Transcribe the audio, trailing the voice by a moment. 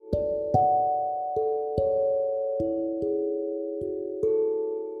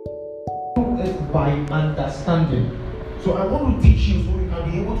by understanding. So I want to teach you so you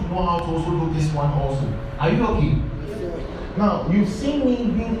can be able to know how to also do this one also. Are you okay? Now, you've seen me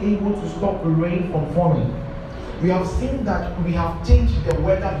being able to stop the rain from falling. We have seen that we have changed the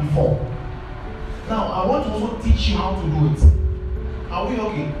weather before. Now, I want to also teach you how to do it. Are we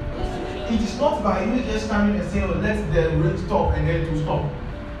okay? It is not by you just standing and saying, oh, let the rain stop and then to stop.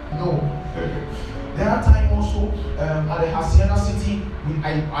 No. There are times also at the Hacienda City,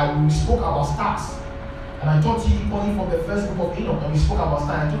 we spoke about stars. And I taught you equally from the first book of Enoch, and we spoke about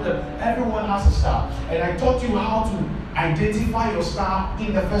stars. I told them everyone has a star. And I taught you how to identify your star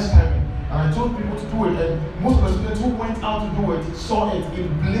in the first time. And I told people to do it. And most of the students who went out to do it saw it. It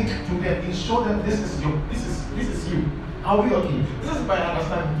blinked to them. It showed them this is you. This is you. Are we okay? This is by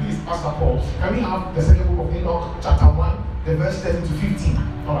understanding. Please, Pastor Paul. Can we have the second book of Enoch, chapter 1, the verse 13 to 15?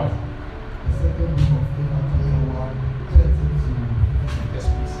 All right. The second book of Enoch, 1, 13 to 15. Yes,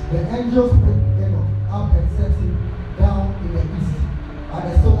 please. The angels picked Enoch up and set him down in the east at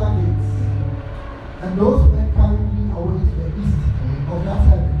the solar gates. And those men carried me away to the east of that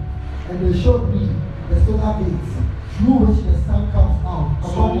heaven. And they showed me the solar gates through which the sun comes out.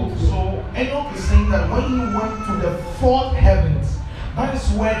 So Enoch is saying that when you went to the fourth heavens, that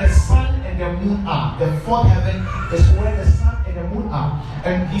is where the sun and the moon are. The fourth heaven is where the sun and the moon are.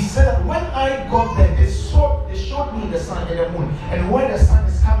 And he said that when I got there, they showed me the sun and the moon, and where the sun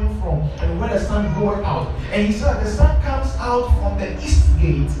is coming from, and where the sun going out. And he said the sun comes out from the east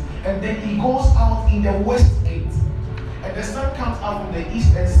gate, and then he goes out in the west gate. And the sun comes out from the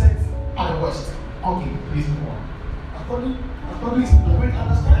east and sets at the west. Okay, please move on. According to the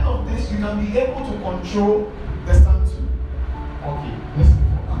understanding of this, you can be able to control the sun too. Okay, let's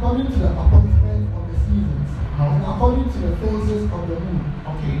move on. According to the appointment of the seasons, and according to the phases of the moon,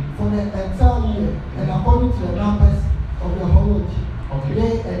 okay, for the entire year, and according to the numbers of the horology, okay,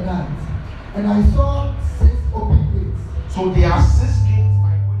 day and night. And I saw 6 open gates. So there are 6 gates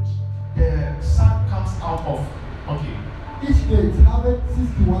by which the sun comes out of. Okay. Each gate having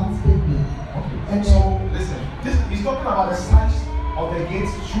 61 statements. Okay. And so listen, this is talking about the size of the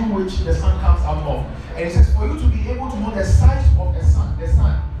gates through which the sun comes out of. And it says for you to be able to know the size of the sun,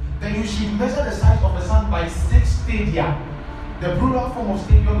 then you should measure the size of the sun by 6 stadia. The plural form of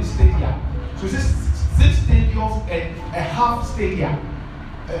stadium is stadia. So it says 6 stadiums and a half stadia.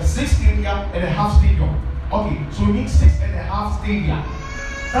 6 stadia and a half stadium. Okay, so it means 6 and a half stadia.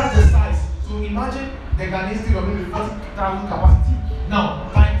 That's the size. So imagine the Ghanaian stadium maybe 40,000 capacity. Now,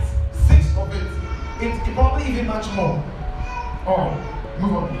 times 6 of it, it's probably even much more. Oh,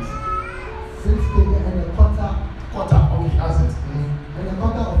 move on please. 6 stadia and a quarter. Okay, that's it. And a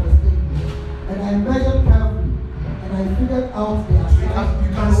quarter of the stadium. And I measured carefully, and I figured out their So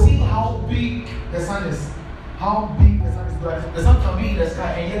you can see how big the sun is. How big the sun is. The sun can be in the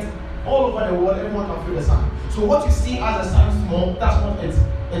sky, and yet all over the world, everyone can feel the sun. So what you see as the sun small, that's what it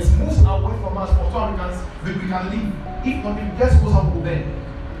moves away from us for so we can live. If not, it just goes up to them.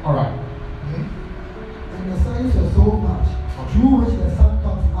 Alright. And the signs are so much, through which the sun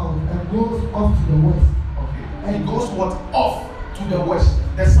comes out and goes off to the west. Okay. And it goes what? Off to the west.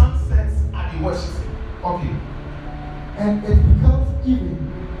 The sun sets at the west. Okay. And it becomes even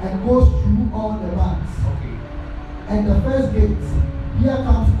and goes through all the lands. Okay. And the first gate here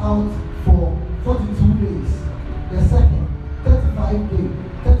comes out for 42 days. The second, 35 days.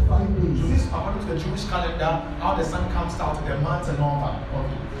 So this is according to the Jewish calendar, how the sun comes out, the months and all that.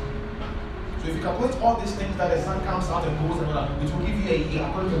 Okay. So if you calculate all these things that the sun comes out and goes and all that, it will give you a year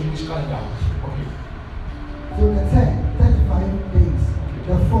according to the Jewish calendar. Okay. So the 10th, 35 days.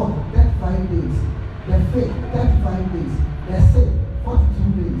 The 4th, 35 days. The 5th, 35 days. The 6th,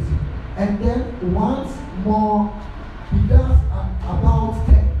 42 days. And then once more, he does about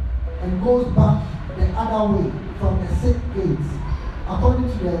 10 and goes back the other way from the 6th gates, according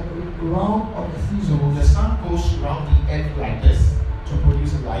to the round of the season. So the sun goes around the earth like this to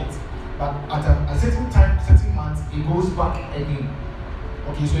produce light, but at a certain time, certain months, it goes back again.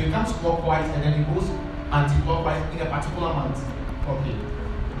 Okay, so it comes clockwise and then it goes anti-clockwise in a particular month. Okay.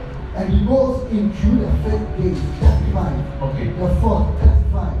 And he goes in through the 5th gate, 35. Okay. The 4th,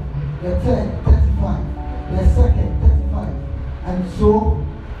 35. The 10th, 35. The 2nd, 35. And so,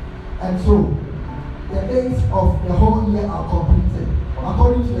 the days of the whole year are completed,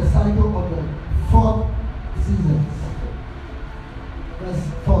 according to the cycle of the 4 seasons. Verse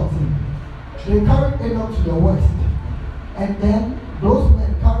 14. They carried Enoch to the west, and then those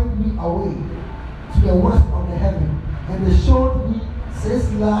men carried me away to the west of the heaven, and they showed me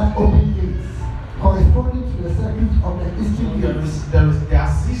 6 large open gates, corresponding to the circuit of the eastern gates. There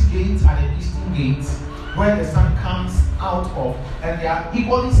are 6 gates at the eastern gates where the sun comes out of, and there are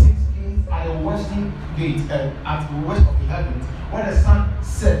equally 6 gates at the western gate, at the west of the heavens, where the sun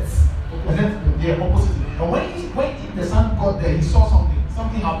sets. And then the opposite. And when the sun got there, he saw something.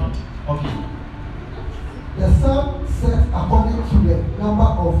 Something happened. Okay. The sun set according to the number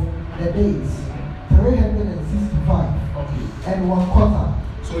of the days, 365, Okay. and 1/4.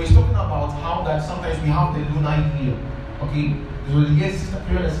 So he's talking about how that sometimes we have the lunar year. Okay. So the year is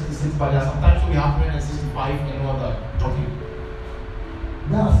 366, but there are sometimes we have 365 and all that. Okay.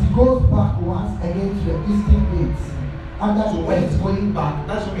 Thus he goes back once again to the eastern gates. So when it's going back,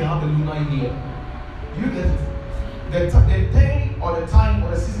 that's when we have the lunar year. Do you get it? The day or the time or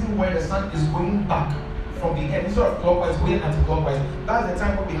the season where the sun is going back from the end, instead of clockwise, going anti-clockwise, that's the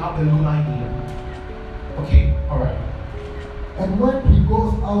time when we have the lunar year. Okay? Alright. And when he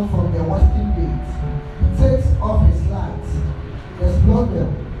goes out from the western gate, he takes off his lights, the splendor,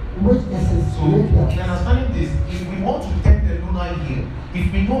 which is his So, in radiance. understanding this, if we want to take the lunar year,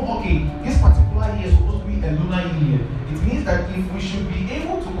 if we know, okay, this particular year is supposed to be a lunar year, it means that if we should be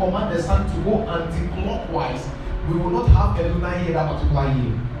able to command the sun to go anti-clockwise, we will not have a lunar year that particular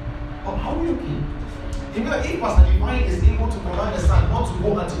year. Oh, how are you okay? If Pastor Divine is able to command the sun not to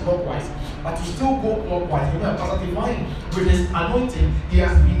go anti-clockwise, but to still go clockwise, Pastor Divine, with his anointing, he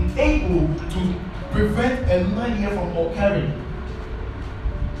has been able to prevent a lunar year from occurring.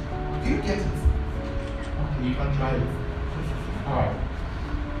 Do you get it? Okay, you can try it. Alright.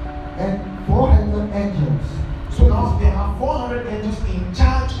 And 400 angels. So now there are 400 angels in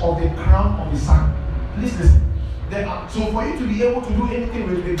charge of the crown of the sun. Please listen. So for you to be able to do anything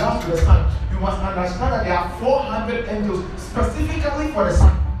with regards to the sun, you must understand that there are 400 angels specifically for the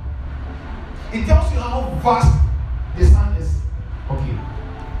sun. It tells you how vast the sun is. Okay.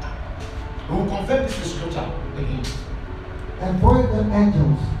 We will confirm this in scripture again. And 400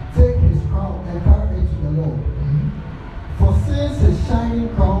 angels take his crown and carry it to the Lord. For since his shining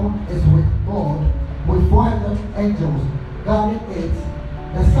crown is with God, with 400 angels guarding it,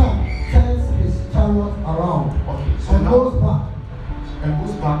 the sun turns his chariot around. Okay, so and now, goes back. And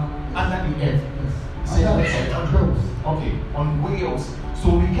goes back under the earth. Yes. Under the wheels. Okay, on wheels. So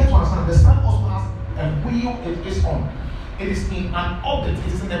we get to understand the sun also has a wheel it is on. It is in an orbit,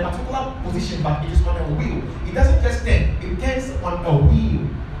 it is in a particular position, but it is on a wheel. It doesn't just turn, it turns on a wheel.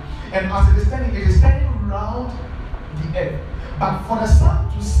 And as it is turning around the earth. But for the sun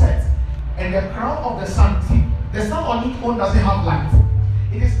to set and the crown of the sun, see, the sun on its own doesn't have light.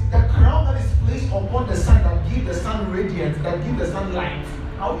 It is the crown that is placed upon the sun that gives the sun radiance, that gives the sun light.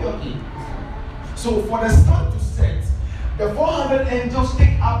 Are we okay? So for the sun to set, the 400 angels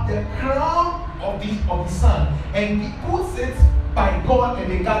take up the crown of the sun and he puts it by God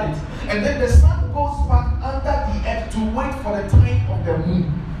and they guard it. And then the sun goes back under the earth to wait for the time of the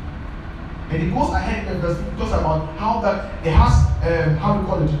moon. And it goes ahead and talks about how that it has, how do you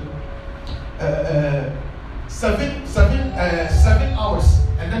call it? 7 hours.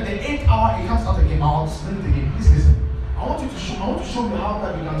 And then the 8th hour it comes out again. I'll explain it again. Please listen. I want to show you how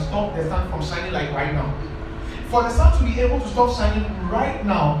that you can stop the sun from shining like right now. For the sun to be able to stop shining right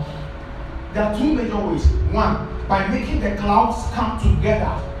now, there are two major ways. One, by making the clouds come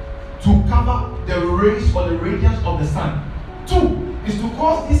together to cover the rays or the radiance of the sun. Two, is to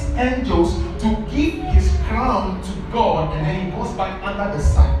cause these angels to give his crown to God and then he goes back under the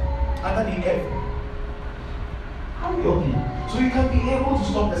sun, under the earth. How are you okay? So you can be able to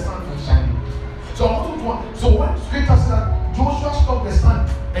stop the sun from shining. So when scripture says that Joshua stopped the sun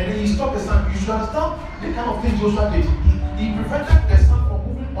and then he stopped the sun, you should understand the kind of thing Joshua did. He prevented the sun from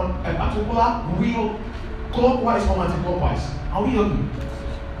moving on a particular wheel clockwise or anti-clockwise. Are we okay?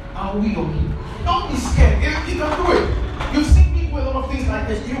 Are we okay? Don't be scared. You can do it. You've seen me do a lot of things like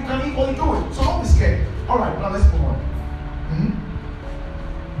this. You can equally do it. So don't be scared. Alright, now let's move on.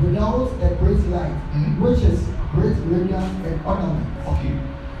 Without a great light, which is great radiance and ornament. Okay.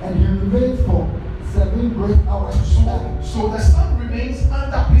 And he remains for 7 great hours. So the sun remains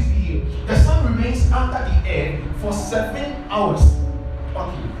under, please be here. The sun remains under the air for 7 hours.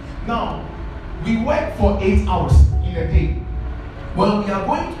 Okay. Now, we work for 8 hours in a day. When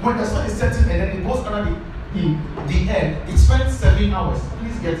the sun is setting and then it goes under the air, it spends 7 hours.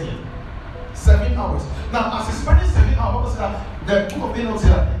 Please get it. 7 hours. Now, as it's spending 7 hours, the book of Enoch says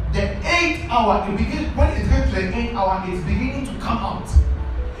that the 8th hour, when it gets to the 8th hour, it's beginning to come out.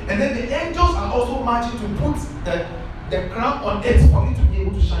 And then the angels are also marching to put the crown on it for it to be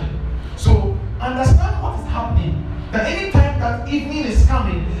able to shine. So, understand what is happening. That any time that evening is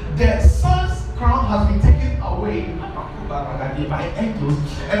coming, the sun's crown has been taken away by angels.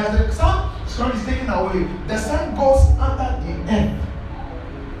 And as the sun's crown is taken away, the sun goes under the earth.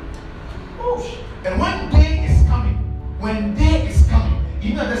 And when day is coming,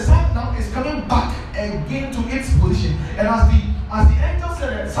 you know the sun now is is coming back again to its position. And as the angel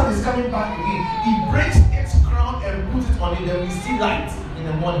said the sun is coming back again, he breaks its crown and puts it on it, then we see light in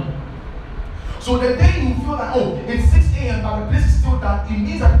the morning. So the day you feel that, oh, it's 6 a.m. but the place is still dark, it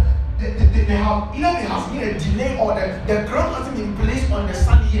means that there has been a delay, or the ground hasn't been placed on the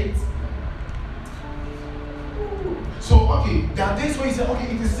sun yet. So, okay, there are days where you say,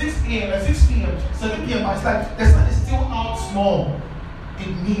 okay, it is 6 a.m., 6 p.m., 7 p.m., but it's like the sun is still out small. It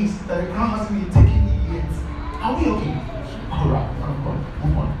means that the ground hasn't been taken in yet. Are we okay? Alright,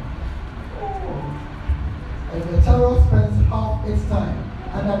 move on. And the chariot spends half its time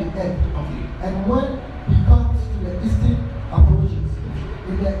under the earth. Okay. And when he comes to the eastern approaches,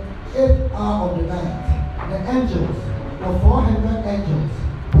 in the 8th hour of the night, the angels, the 400 angels,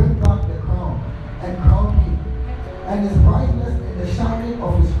 bring back the crown and crown him. And his brightness and the shining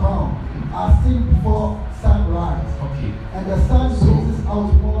of his crown are seen before sunrise. Okay. And the sun blazes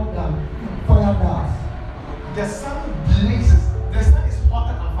out more than fire does. The sun blazes. The sun is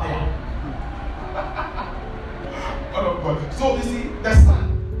hotter than fire. Oh God. So you see, the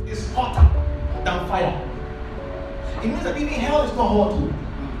sun is hotter than fire. It means that even hell is not hot too.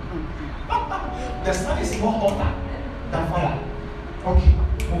 The sun is more hotter than fire. Okay,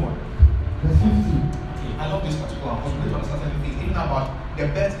 move on. Verse 15. Okay, I love this particular one because we need to understand certain things, even about the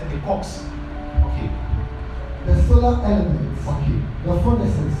birds and the cocks. Okay. The solar elements, Okay. the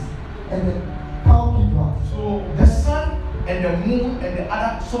furnaces, and the cowkeepers. So the sun and the moon and the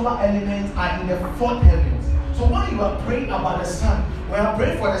other solar elements are in the fourth heavens. So when you are praying about the sun, when you are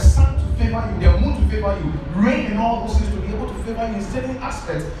praying for the sun to favor you, the moon to favor you, rain and all those things to be able to favor you in certain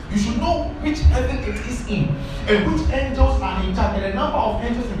aspects, you should know which heaven it is in, and which angels are in charge, and the number of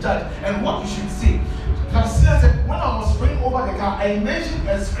angels in charge, and what you should say. Because said, when I was praying over the car, I mentioned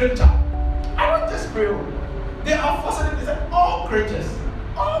a scripture. I don't just pray. There are first they said all creatures,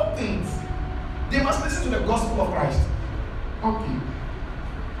 all things, they must listen to the gospel of Christ. Okay.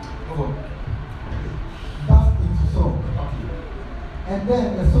 Move on. Burst into song. Okay. And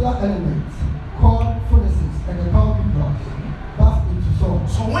then the solar elements, called furnaces, and the cowkeepers burst into song.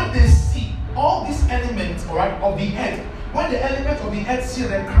 So when they see all these elements, all right, of the earth, when the elements of the earth see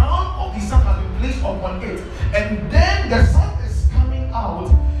the crown of the sun has been placed upon it, and then the sun is coming out,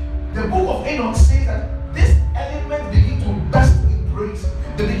 the book of Enoch says that these elements begin to burst in praise.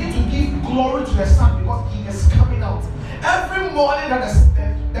 They begin to give glory to the sun because he is coming out. Every morning that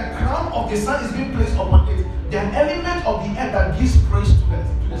the crown of the sun is being placed upon it, there are elements of the earth that gives praise to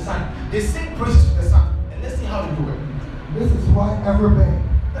the sun. They sing praises to the sun. And let's see how they do it. This is why every bird.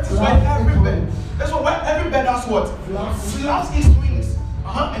 That's why every bird does what? Flaps its wings.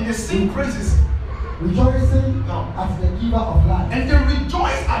 And they sing praises. Rejoicing No. as the giver of life. And they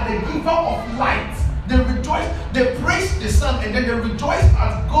rejoice at the giver of light. They rejoice, they praise the sun, and then they rejoice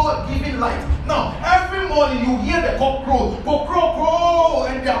at God giving light. Now, every morning you hear the cock crow,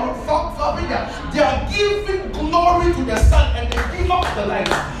 and they are flapping there. They are giving glory to the sun and the giver of the light.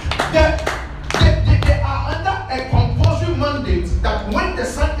 They are under a compulsory mandate that when the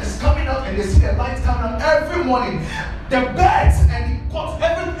sun is coming out and they see the light coming out every morning, the birds and the cocks,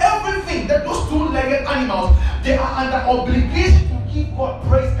 everything, that those two-legged animals, they are under obligation to give God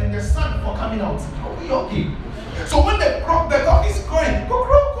praise and the sun for coming out. Are we okay? So when the cock is crowing,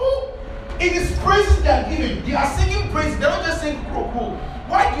 it is praises they are giving. They are singing praise. They don't just sing crow.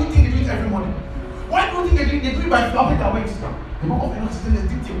 Why do you think they do it every morning? Why do you think they do it by flapping their wings? The book of Enoch is telling the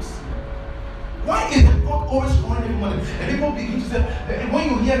details. Why is the cock always crowing every morning? And people begin to say, when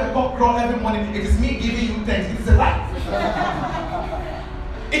you hear the cock crow every morning, it is me giving you thanks. It is a lie.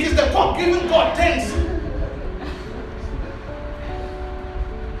 It is the cock giving God thanks.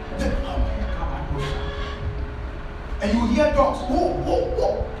 And you hear dogs,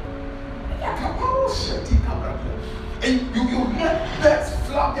 whoa. And you hear birds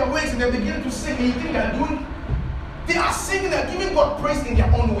flap their wings and they begin to sing, and you think they are singing, they are giving God praise in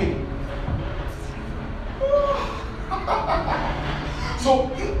their own way.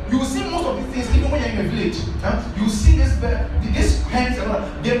 So you see most of these things even when you're in a village. You see this hens and all.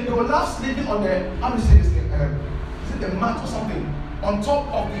 They will love sleeping on the, how do you say this thing? Is it the mat or something? On top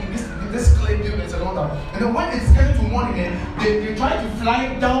of this clay buildings and all that. And then when it's getting to morning, they try to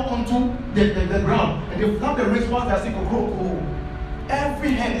fly down onto the ground. And they flap the wings while they're saying, crow.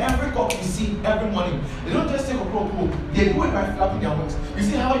 Every hen, every cock you see every morning, they don't just say crow. They do it by flapping their wings. You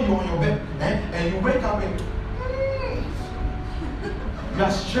see how you're on your bed and you wake up and you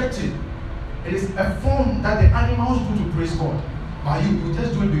are stretching. It is a form that the animals do to praise God. But you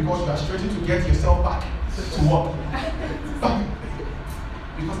just do it because you are stretching to get yourself back to work.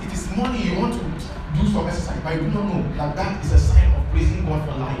 Because it is morning, you want to do some exercise, but you do not know that is a sign of praising God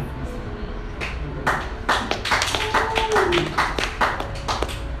for life.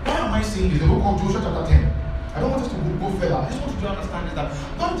 saying this, the book of Joshua chapter 10. I don't want us to go further. I just want you to understand this, that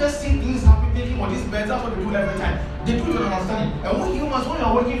don't just see things happen, thinking, oh, these birds, that's what they do every time. They do it with understanding. And when humans, when you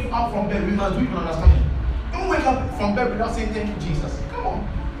are waking up from bed, we must do it with understanding. Don't wake up from bed without saying thank you, Jesus. Come on.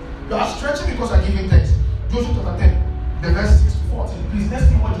 You are stretching because you are giving thanks. Joshua chapter 10, the verse 6 to 14. Please, let's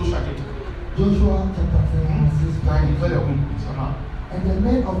see what Joshua did. Joshua chapter 10, verse 6 to 14. And the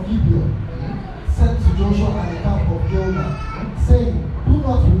men of Gibeon said to Joshua and the camp of Gilgal, saying, do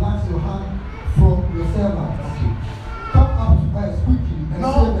not relax your hand from your servants. Come up to us quickly and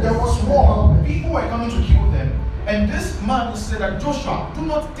now save there us was and war. help us." People were coming to kill them. And this man said that Joshua, do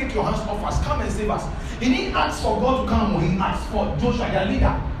not take your hands off us. Come and save us. He didn't ask for God to come, or he asked for Joshua, their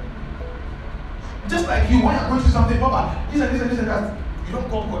leader. Just like you, when you're going through something, Papa, this and that, you don't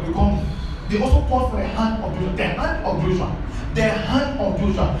call God, you call me. They also called for the hand of Joshua. The hand of Joshua. The hand of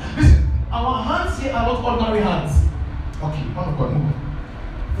Joshua. Listen, our hands here are not ordinary hands. Okay, man of God, move.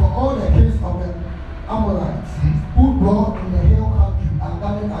 For all the kings of the Amorites who dwell in the hill country are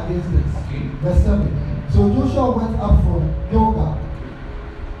gathered against us. Okay. Verse 7. So Joshua went up from Gilgal,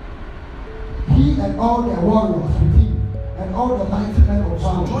 he and all their warriors with him, and all the mighty men of So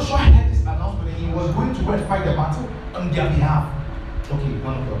valor. Joshua heard this announcement and he was going to go and fight the battle on their behalf. Okay,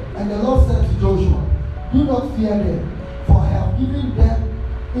 man of God. And the Lord said to Joshua, do not fear them, for I have given them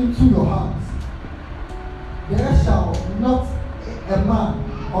into your hands. There shall not a man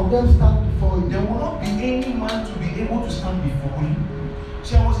of them stand before you. There will not be any man to be able to stand before you.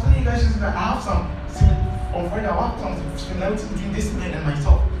 See, I was telling you guys that I have some on Friday, I have some similarity between this man and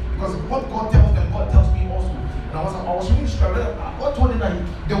myself. Because what God tells them, God tells me also. And I was really sure God told them that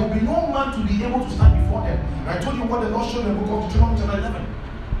there will be no man to be able to stand before them. And I told you what the Lord showed in the book of Deuteronomy chapter 11.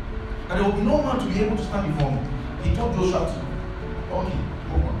 That there will be no man to be able to stand before me. He told Joshua to. Okay,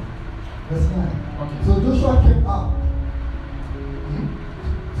 go on. Verse 9. Okay. So Joshua came up.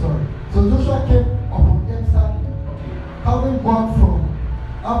 So Joshua came upon them suddenly, having gone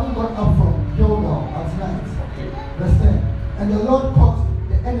up from Gilgal at night. Okay. Verse 10. And the Lord caused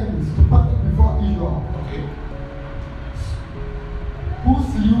the enemies to panic before Israel, Okay. who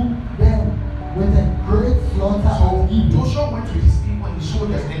slew them with a great slaughter. So at Gibeon. Joshua went to his people and his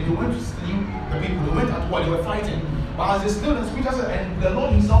soldiers, and they went to slew the people. They went at war, they were fighting. But as they slew the scripture said, and the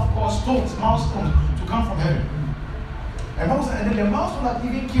Lord himself caused stones, milestones, to come from heaven. And then the milestone that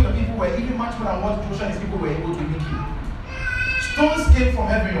even killed the people were even much more than what Joshua and his people were able to even kill. Stones came from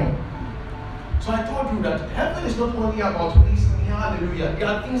heaven. You know. So I told you that heaven is not only about praising, hallelujah. There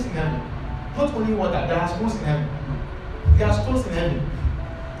are things in heaven. Not only water, there are stones in heaven. There are stones in heaven.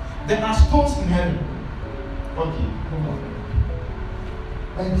 There are stones in heaven. Okay, move on.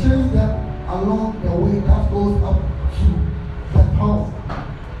 And chase them along the way that goes up to the house,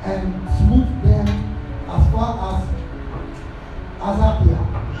 and smote them as far as Azapia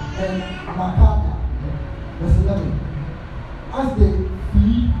and Makana. Verse 11. As they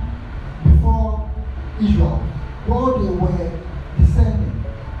flee before Israel, while they were descending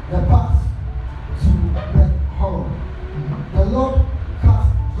the pass to Beth Horon, the Lord cast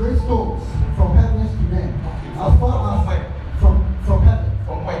great stones from heavens to them, as far as from heaven.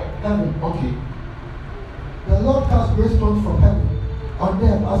 From where? Heaven. Okay. The Lord cast great stones from heaven on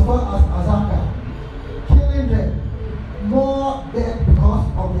them as far as Azekah, killing them, more dead because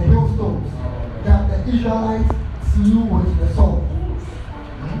of the hailstones that the Israelites slew with the sword.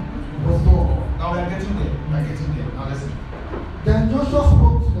 Verse 12. Now we are getting there. We are getting there. Now listen. Then Joshua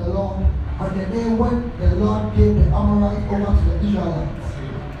spoke to the Lord on the day when the Lord gave the Amorites over to the Israelites.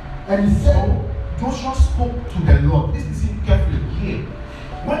 And he said, Joshua spoke to the Lord. Listen carefully here.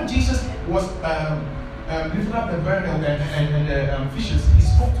 When Jesus was lifting up the bird and the fishes, he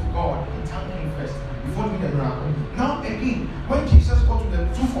spoke to God and thanked him first before doing the miracle. Now again, when Jesus got to the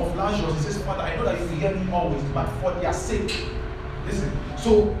tooth of Lazarus, he says, Father, I know that you will hear me always, but for their sake. Listen.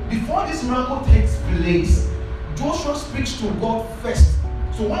 So before this miracle takes place, Joshua speaks to God first.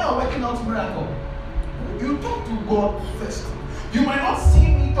 So when you're working out miracle, you talk to God first. You might not see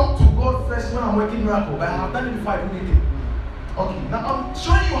me talk to God first when I'm working miracle, but I have done it before I do anything. Okay, now I'm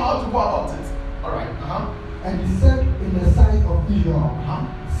showing you how to go about it. Alright, And he said in the sight of Israel,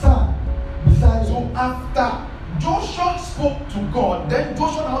 Son, beside So you. after Joshua spoke to God, then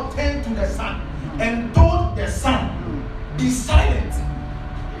Joshua now turned to the sun and told the sun, be silent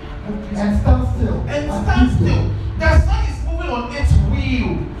And stand still. and stand still. The sun is moving on its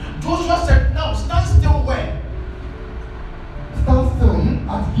wheel. Joshua said, now stand still where? Stand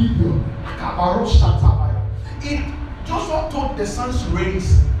still at Gibeon. Joshua told the sun's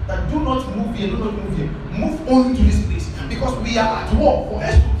rays that do not move here, do not move here. Move only to this place. Because we are at war for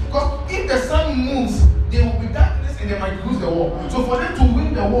us. Because if the sun moves, there will be darkness and they might lose the war. So for them to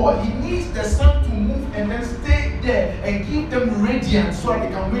win the war, he needs the sun to move and then stay there and keep them radiant so that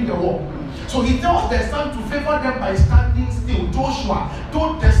they can win the war. So he tells the sun to favor them by standing still. Joshua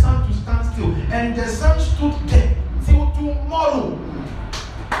told the sun to stand still, and the sun stood there till tomorrow.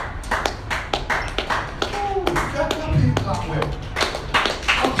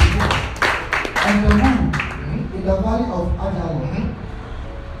 And the moon in the valley of Adullam.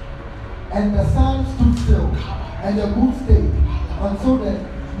 And the sun stood still, and the moon stayed until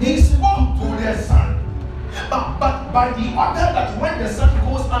he spoke to the sun. But by the order that when the sun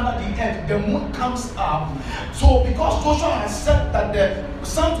goes under the earth, the moon comes up. So because Joshua has said that the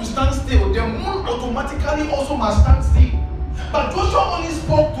sun to stand still, the moon automatically also must stand still. But Joshua only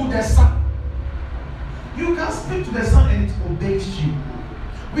spoke to the sun. You can speak to the sun and it obeys you.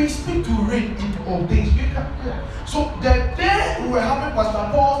 We speak to rain, it obeys you. So the day we were having Pastor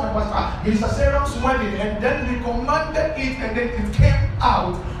Paul's and Pastor Minister Sarah's wedding, and then we commanded it and then it came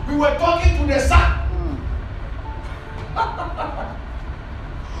out. We were talking to the sun.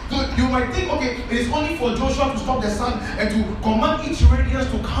 So you might think, okay, it is only for Joshua to stop the sun and to command each radiance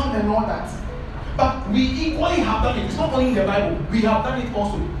to come and all that. But we equally have done it. It's not only in the Bible. We have done it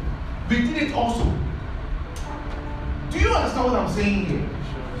also. We did it also. Do you understand what I'm saying here?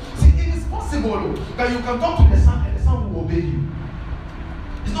 See, it is possible that you can talk to the sun and the sun will obey you.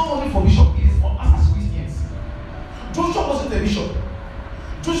 It's not only for bishop, it is for us as Christians. Joshua wasn't a bishop.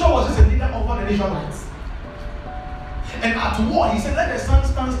 Joshua was just a leader over the Israelites. And at war, he said, let the sun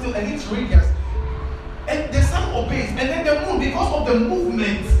stand still and its radiance. And the sun obeys. And then the moon, because of the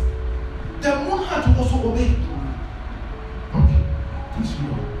movement, the moon had to also obey. Okay, please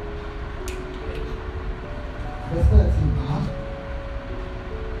read on. Verse 13.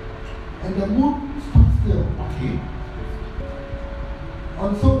 And the moon stood still. Okay.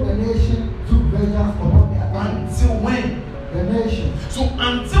 Until the nation took vengeance upon their enemies. Until when? The nation. So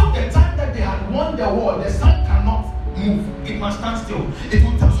until the time that they had won the war, the sun cannot move. It must stand still. It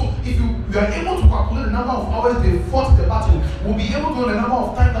will tell. So if you are able to calculate the number of hours they fought the battle, we'll be able to know the number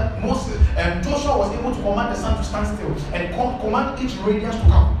of times that Joshua was able to command the sun to stand still and command each radiance to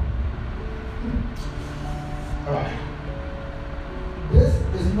come. Alright. This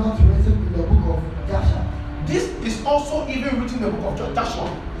is not written in the book of Joshua. This is also even written in the book of Joshua.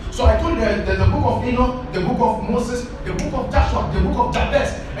 So I told you there's the book of Enoch, the book of Moses, the book of Joshua, the book of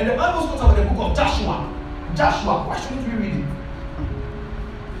Jabez, and the Bible talks about the book of Joshua. Joshua, why shouldn't we read it?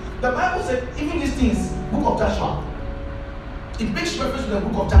 The Bible said even these things, book of Joshua, it makes reference to the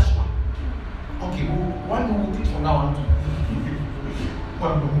book of Joshua. Okay, one day we'll teach from now on.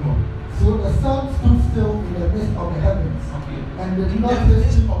 So the sun stood still in the midst of the heavens. Okay. And the in the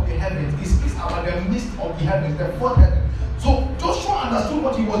midst of the heavens, it speaks about the midst of the heavens, the fourth heaven. So Joshua understood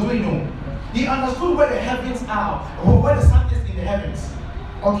what he was doing. No, he understood where the heavens are, or where the sun is in the heavens.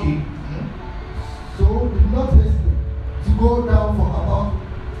 Okay. So did not hasten to go down for about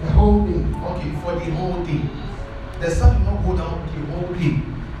the whole day. Okay, for the whole day. The sun did not go down the whole day.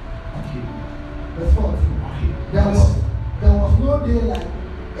 Okay. Verse 14. Okay. There was no day like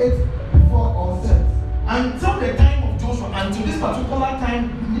it before or since. Until the time of Joshua, until this particular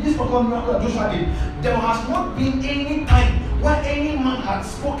time, this particular miracle that Joshua did, there has not been any time where any man had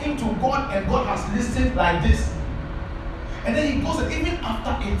spoken to God and God has listened like this. And then he goes, and even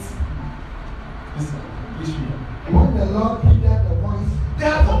after it, listen, please read. When the Lord heeded the voice,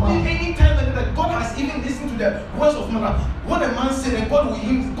 there has not been any time that God has even listened to the voice of man. What a man said, and God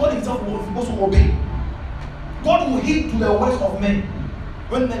himself will also obey. God will heed to the voice of men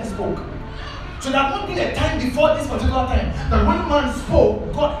when men spoke. So there has not been a time before this particular time that when man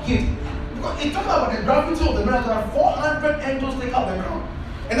spoke, God heeded. Because it talks about the gravity of the miracle, that 400 angels take up the ground.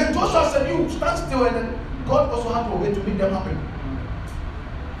 And then Joshua said, you stand still, and then God also had to obey to make them happen.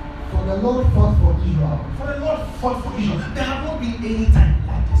 For the Lord fought for Israel. For the Lord fought for Israel. There have not been any time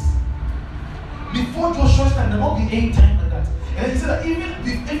like this. Before Joshua's time, there have not been any time like that. And he said that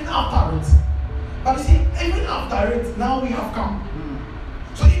even after it. But you see, even after it, now we have come.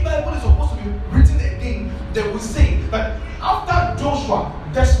 So if the Bible is supposed to be written again, they will say that after Joshua,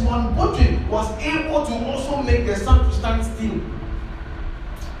 Desmond Tutu was able to also make the sun to stand still.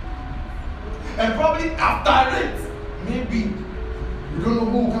 And probably after it, maybe we don't know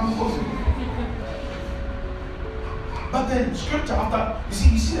who can go. But then scripture after,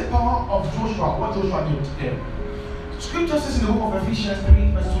 you see the power of Joshua, what Joshua did there. Scripture says in the book of Ephesians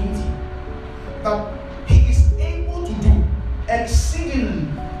 3 verse 20 that he is able to do exceedingly,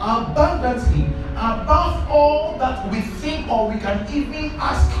 abundantly, above all that we think or we can even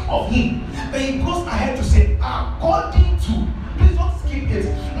ask of him. Then he goes ahead to say, according to, please don't skip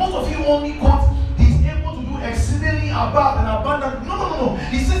it. Most of you only quote, he's able to do exceedingly above and abundant. No.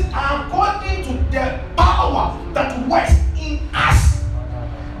 He says, according to the power that works in us.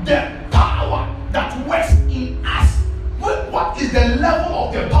 The power that works in us. What is the level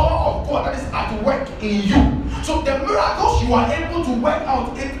of the power of God that is at work in you? So the miracles you are able to work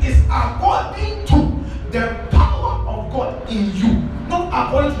out, it is according to the power of God in you. Not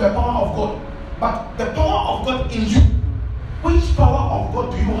according to the power of God, but the power of God in you. Which power of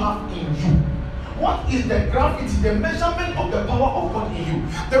God do you have in you? What is the gravity, the measurement of the power of God in you?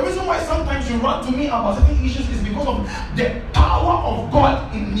 The reason why sometimes you run to me about certain issues is because of the power of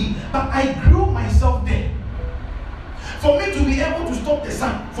God in me. But I grew myself there. For me to be able to stop the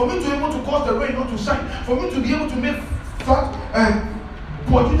sun, for me to be able to cause the rain not to shine, for me to be able to make fat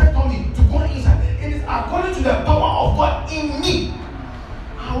polluted tummy to go inside, it is according to the power of God in me.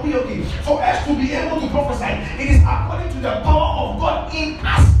 Are we okay? For us to be able to prophesy, it is according to the power of God in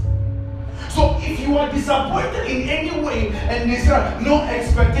us. So if you are disappointed in any way and there are no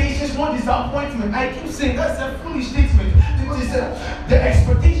expectations, no disappointment, I keep saying that's a foolish statement, because he said the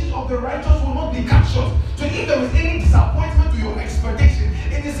expectations of the righteous will not be cut short. So if there is any disappointment to your expectation,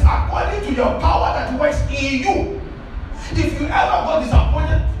 it is according to your power that works in you. If you ever got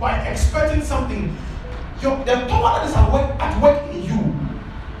disappointed by expecting something, the power that is at work in you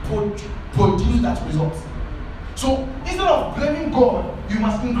produce that result. So instead of blaming God, you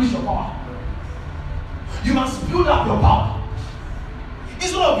must increase your power. You must build up your power.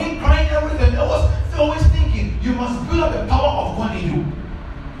 Instead of being crying everything, I was always thinking, you must build up the power of God in you.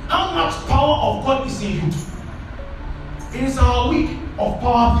 How much power of God is in you? It is our week of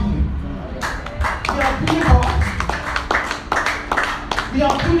power building. We are building power. We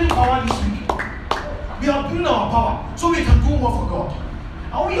are building power this week. We are building our power so we can do more for God.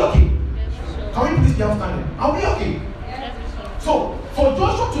 Are we okay? Can we please be outstanding? Are we okay? So, for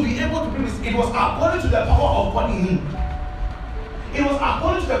Joshua to be able to bring this, it was according to the power of God in him. It was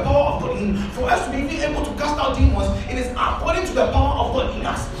according to the power of God in him. For us to be able to cast out demons, it is according to the power of God in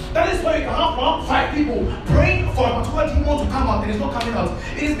us. That is why you can have around 5 people praying for a particular demon to come out and it's not coming out.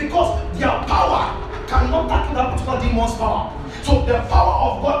 It is because their power cannot tackle that particular demon's power. So the power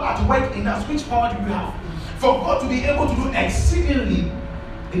of God at work in us, which power do we have? For God to be able to do exceedingly,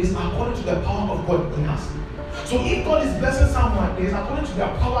 it is according to the power of God in us. So if God is blessing someone, it is according to the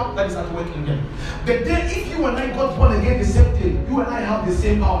power that is at work in them. The day if you and I got born again the same day, you and I have the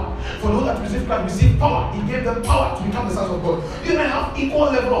same power. For those that receive Christ, receive power. He gave them power to become the sons of God. You and I have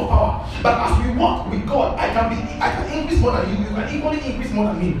equal level of power. But as we walk with God, I can increase more than you. You can equally increase more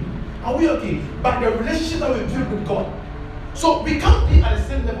than me. Are we okay? But the relationship that we build with God. So we can't be at the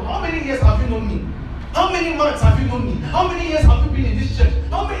same level. How many years have you known me? How many months have you known me? How many years have you been in this church?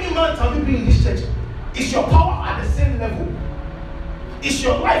 How many months have you been in this church? Is your power at the same level? Is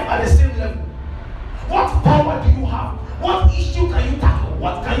your life at the same level? What power do you have? What issue can you tackle?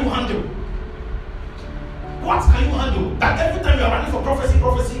 What can you handle? What can you handle? That every time you are running for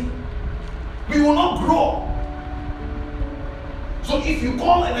prophecy, we will not grow. So if you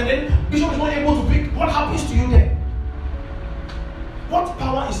call and then Bishop is not able to pick, what happens to you then? What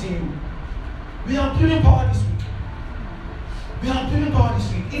power is in you? We are building power this week. We are building power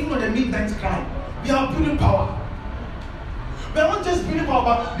this week. Even on the midnight cry, we are building power. We are not just building power,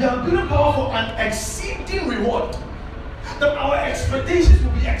 but we are building power for an exceeding reward. That our expectations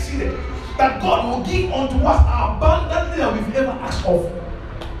will be exceeded. That God will give unto us abundantly that we've ever asked of.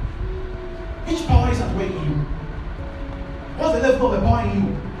 Which power is at work in you? What's the level of the power in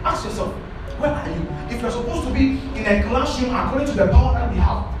you? Ask yourself, where are you? If you're supposed to be in a classroom according to the power that we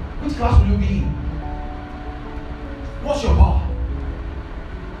have, which class will you be in? What's your power?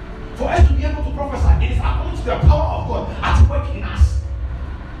 For us to be able to prophesy, it is according to the power of God at work in us.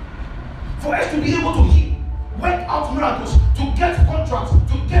 For us to be able to heal, work out miracles, to get contracts,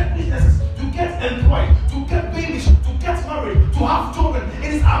 to get businesses, to get employed, to get babies, to get married, to have children,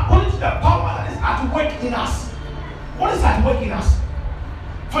 it is according to the power that is at work in us. What is at work in us?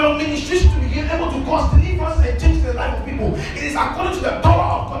 For your ministration to be able to cause deliverance and change the life of people, it is according to the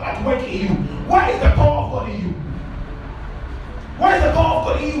power of God at work in you. Where is the power of God in you? Where is the power of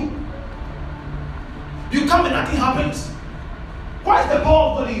God in you? You come and nothing happens. Where is the power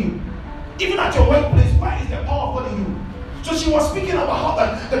of God in you? Even at your workplace, where is the power of God in you? So she was speaking about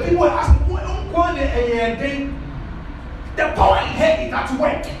how the people were asking, the power in her is at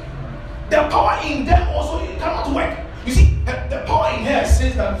work. The power in them also cannot work. You see, the power in her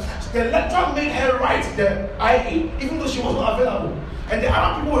says that the lecturer made her write the IA, even though she was not available. And the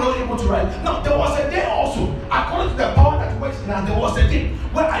other people were not able to write. Now, there was a day also, according to the power that works in us, there was a day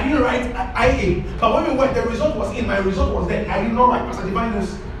where I didn't write IA. But when we went, the result was in. My result was there. I did not write Pastor Divine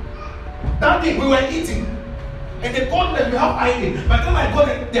News. That day, we were eating. And they called them, we have IA. By the time I called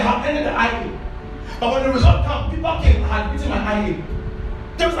them, they have ended the IA. But when the result came, people came and had beaten my IA.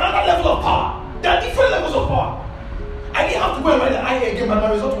 There was another level of power. There are different levels of power. I didn't have to go and write the IA again, but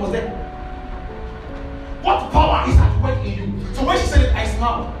my result was there. What power is at work in you? So when she said it, I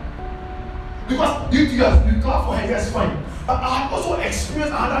smiled. Because you clap for her, yes, fine. But I have also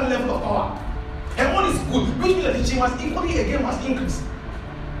experienced another level of power. Her one is good, which means that she must equally again must increase.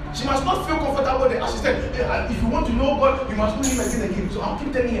 She must not feel comfortable there. As she said, if you want to know God, you must know Him again. So I'll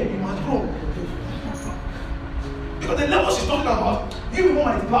keep telling her, you must grow. Because the level she's talking about, you people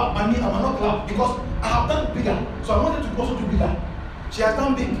might clap, but me, I might not clap because I have done bigger. So I wanted to also do bigger. She has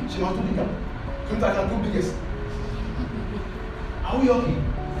done big, she must do bigger. So I can do biggest. Are we okay?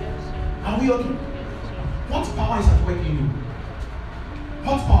 Are we okay? What power is at work in you?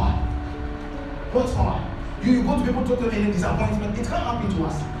 What power? What power? You go to people to tell any disappointment, it can't happen to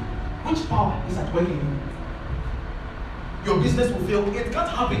us. Which power is at work in you? Your business will fail, it can't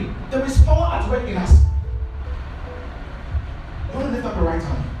happen. There is power at work in us. You want to lift up your right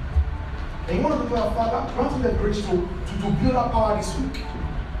hand. And you want to declare, Father, grant me the grace to build up power this week.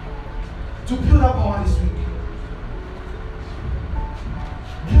 To build up power this week.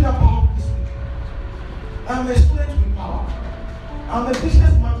 Build up power this week. I'm a student with power. I'm a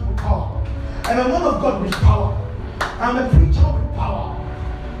businessman with power. I'm a man of God with power. I'm a preacher with power.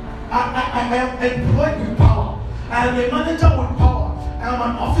 I am employed with power. I am a manager with power. I am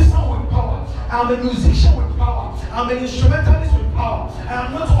an officer with power. I am a musician with power. I am an instrumentalist with power. I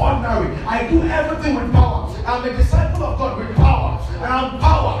am not ordinary. I do everything with power. I am a disciple of God with power. I am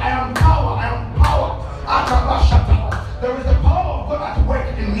power. I am power. I am power. There is the power of God at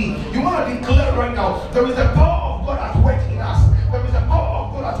work in me. You want to declare right now, there is the power of God at work in us. There is the power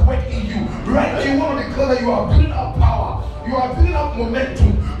of God at work in you. Right now you want to declare that you are building up power. You are building up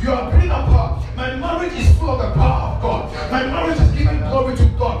momentum. You are building up power. My marriage is full of the power of God. My marriage is giving glory to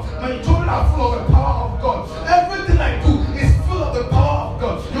God. My children are full of the power of God. Everything I do is full of the power of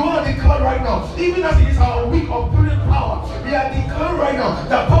God. You want to declare right now, even as it is our week of building power, we are declaring right now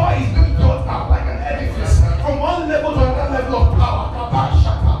that power is being built up like an edifice from one level to another level of power.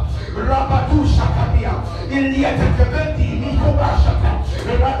 Rabadu Shakabia, Iliata Kabeti, Nikoba Shaka,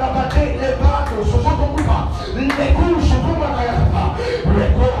 Radabate, Lebato, Sosokuba, Leku Sokuba Kayaka,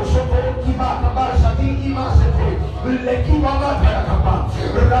 Reko Soko Kiba Kabashati Imasete, Lekiba Kayakaba,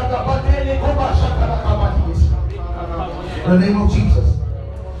 Radabate, Lekoba Shaka. In the name of Jesus,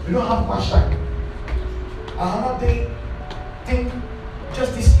 we don't have much time. Another day, think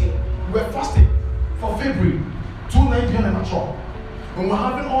just this year, we were fasting for February, 2-9 p.m. in Mature. When we were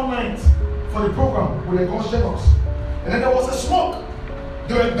having all night for the program with the God's generals. And then there was a smoke.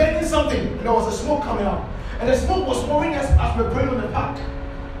 They were burning something, and there was a smoke coming out. And the smoke was pouring us as we were praying on the park.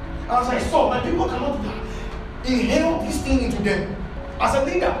 And as I saw, my people cannot inhale this thing into them. As a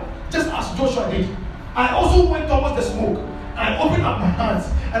leader, just as Joshua did, I also went towards the smoke. I opened up my hands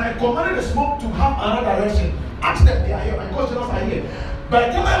and I commanded the smoke to have another direction. Ask them, they are here, my God's generals are here. By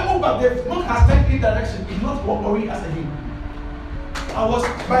the time I moved back, the smoke has taken a direction. It's not worrying us again. I was,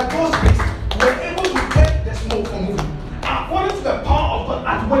 by God's grace, we were able to get the smoke from moving. According to the power of God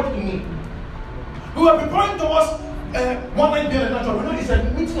at work in me. We were preparing towards 1-9 billion natural. We know it's a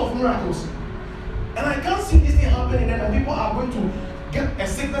meeting of miracles. And I can't see this thing happening and people are going to get a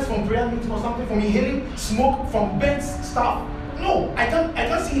sickness from prayer meeting or something from inhaling smoke from burnt stuff. No, I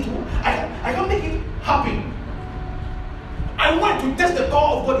can't see it. I can't make it happen. I went to test the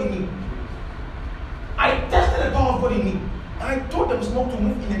power of God in me. I tested the power of God in me. And I told them smoke to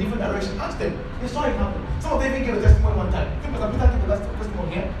move in a different direction. Ask them. They saw it happen. Some of them even gave a testimony one time. I think Pastor Peter gave a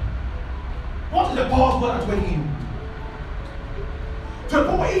testimony here. What is the power of God at work in you? To the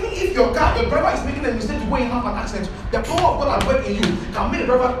point where even if your driver is making a mistake to go and have an accident, the power of God at work in you can make the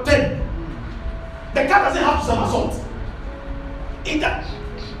driver 10. The car doesn't have to somersault. It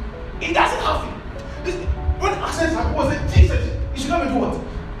doesn't have to. When accidents happen, was it Jesus? You should never do what?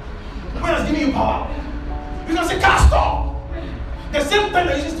 When has given you power? You can say, car stop. The same time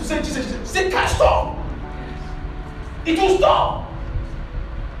that you used to say Jesus, say, car stop. It will stop.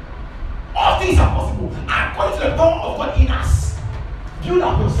 All things are possible according to the power of God in us. Build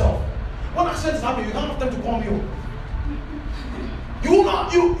up yourself. When accidents happen, you don't have time to call me. You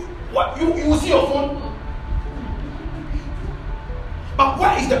will see your phone. But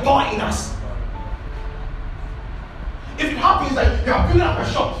where is the power in us? If it happens that you are building up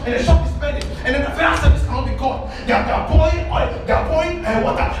a shop and the shop is burning and then the fire service cannot be called, they are pouring oil, they are pouring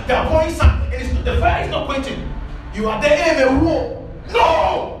water, they are pouring sand, and the fire is not quenching. You are there in a war.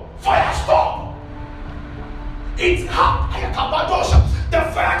 No! Fire stop! It's hot. The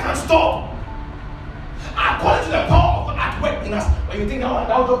fire can stop. According to the Or you think that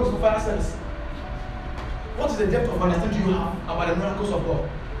job is for fire service? What is the depth of understanding you have about the miracles of God?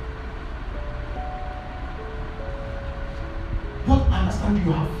 What understanding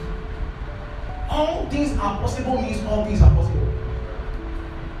you have? All things are possible means all things are possible.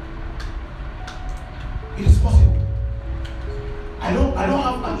 It is possible. I don't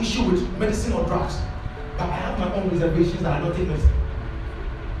have an issue with medicine or drugs, but I have my own reservations that I don't take medicine.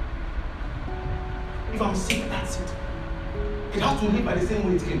 If I'm sick, that's it. It has to live by the same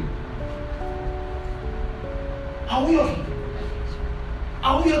way it came. Are we okay?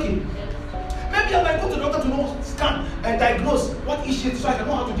 Are we okay? Maybe I might go to the doctor to know, scan and diagnose what issue it is so I can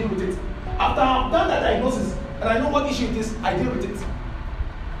know how to deal with it. After I've done that diagnosis and I know what issue it is, I deal with it.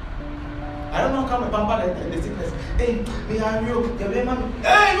 I don't know how my pamper the sickness. Hey, hey,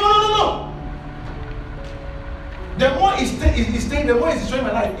 no. The more it's staying, the more it's destroying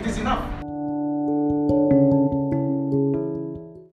my life. It is enough.